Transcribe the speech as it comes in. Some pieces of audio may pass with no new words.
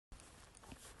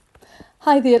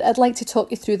Hi there, I'd like to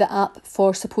talk you through the app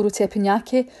for Sapporo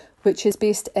Teppanyaki, which is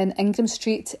based in Ingram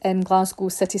Street in Glasgow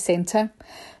city centre.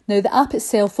 Now the app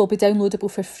itself will be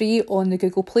downloadable for free on the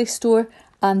Google Play Store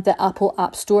and the Apple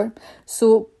App Store.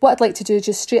 So what I'd like to do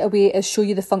just straight away is show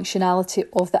you the functionality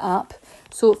of the app.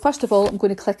 So first of all, I'm going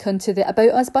to click onto the About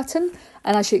Us button,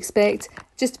 and as you expect,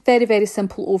 just very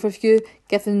simple overview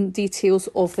giving details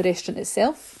of the restaurant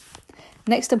itself.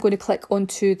 Next I'm going to click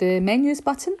onto the Menus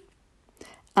button.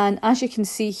 And as you can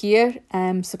see here,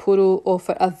 Sapporo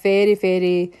offer a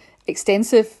very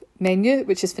extensive menu,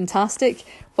 which is fantastic.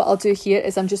 What I'll do here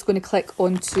is I'm just going to click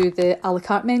onto the a la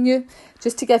carte menu,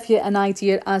 just to give you an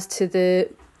idea as to the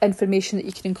information that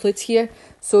you can include here.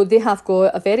 So they have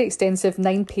got a very extensive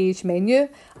 9-page menu.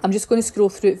 I'm just going to scroll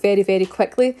through it very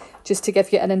quickly, just to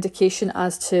give you an indication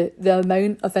as to the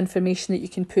amount of information that you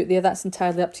can put there. That's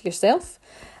entirely up to yourself.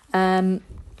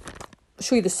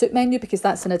 Show you the soup menu because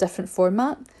that's in a different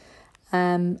format,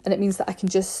 and it means that I can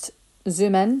just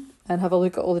zoom in and have a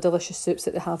look at all the delicious soups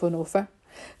that they have on offer.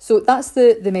 So that's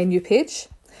the menu page.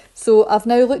 So I've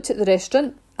now looked at the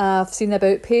restaurant, I've seen the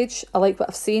About page, I like what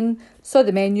I've seen, saw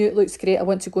the menu, it looks great, I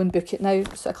want to go and book it now.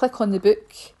 So I click on the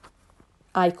book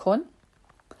icon,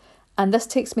 and this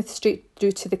takes me straight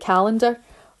through to the calendar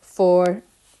for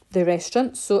the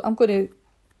restaurant. So I'm going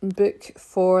to book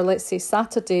for, let's say,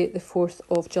 Saturday the 4th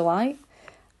of July.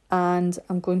 And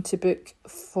I'm going to book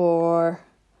for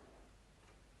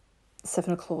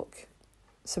 7 o'clock.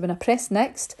 So when I press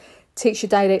next, it takes you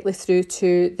directly through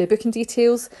to the booking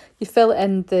details. You fill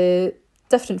in the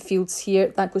different fields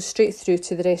here, that goes straight through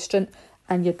to the restaurant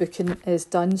and your booking is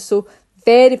done. So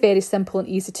very simple and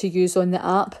easy to use on the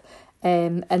app.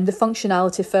 And the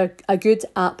functionality for a good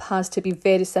app has to be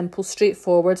very simple,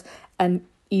 straightforward and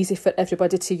easy for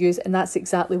everybody to use, and that's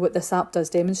exactly what this app does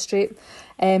demonstrate.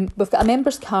 We've got a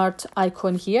members card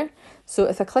icon here, so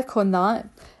if I click on that,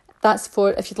 that's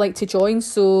for if you'd like to join.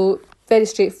 So very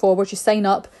straightforward, you sign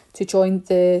up to join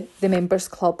the members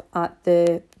club at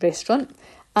the restaurant.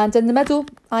 And in the middle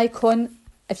icon,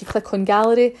 if you click on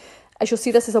gallery, as you'll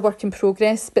see, this is a work in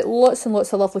progress, but lots and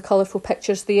lots of lovely colourful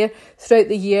pictures there. Throughout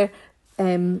the year,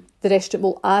 the restaurant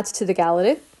will add to the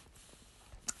gallery.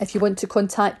 If you want to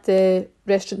contact the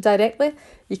restaurant directly,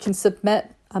 you can submit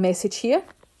a message here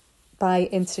by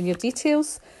entering your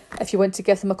details. If you want to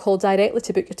give them a call directly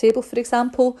to book your table, for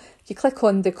example, you click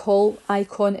on the call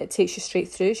icon, it takes you straight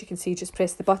through. As you can see, you just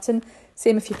press the button.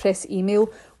 Same if you press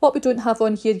email. What we don't have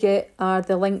on here yet are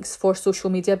the links for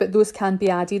social media, but those can be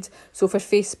added. So for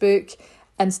Facebook,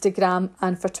 Instagram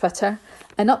and for Twitter.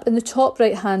 And up in the top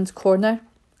right hand corner,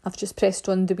 I've just pressed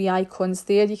on the wee icons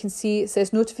there. You can see it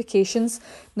says notifications.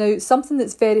 Now, something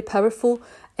that's very powerful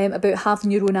about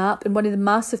having your own app, and one of the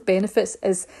massive benefits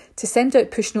is to send out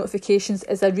push notifications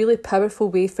is a really powerful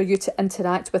way for you to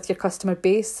interact with your customer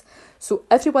base. So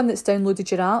everyone that's downloaded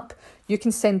your app, you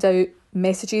can send out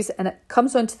messages and it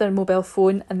comes onto their mobile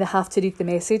phone and they have to read the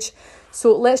message.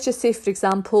 So let's just say, for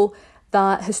example,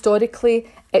 that historically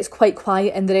it's quite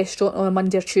quiet in the restaurant on a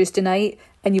Monday or Tuesday night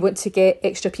and you want to get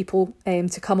extra people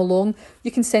to come along, you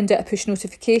can send out a push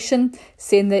notification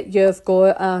saying that you've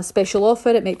got a special offer.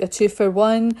 It might be a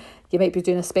 2-for-1, you might be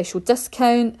doing a special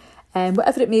discount,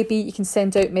 whatever it may be. You can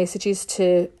send out messages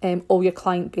to all your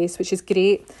client base, which is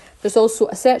great. There's also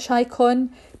a search icon.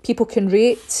 People can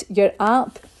rate your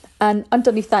app. And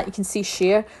underneath that, you can see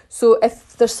share. So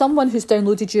if there's someone who's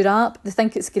downloaded your app, they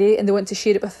think it's great and they want to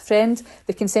share it with a friend,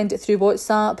 they can send it through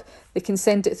WhatsApp, they can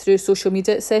send it through social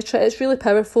media, etc. It's really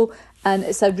powerful and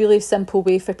it's a really simple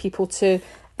way for people to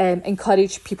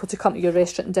encourage people to come to your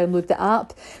restaurant and download the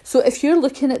app. So if you're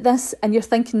looking at this and you're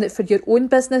thinking that for your own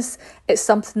business, it's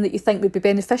something that you think would be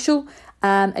beneficial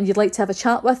and you'd like to have a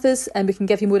chat with us and we can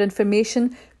give you more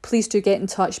information, please do get in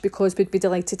touch because we'd be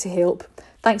delighted to help.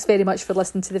 Thanks very much for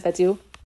listening to the video.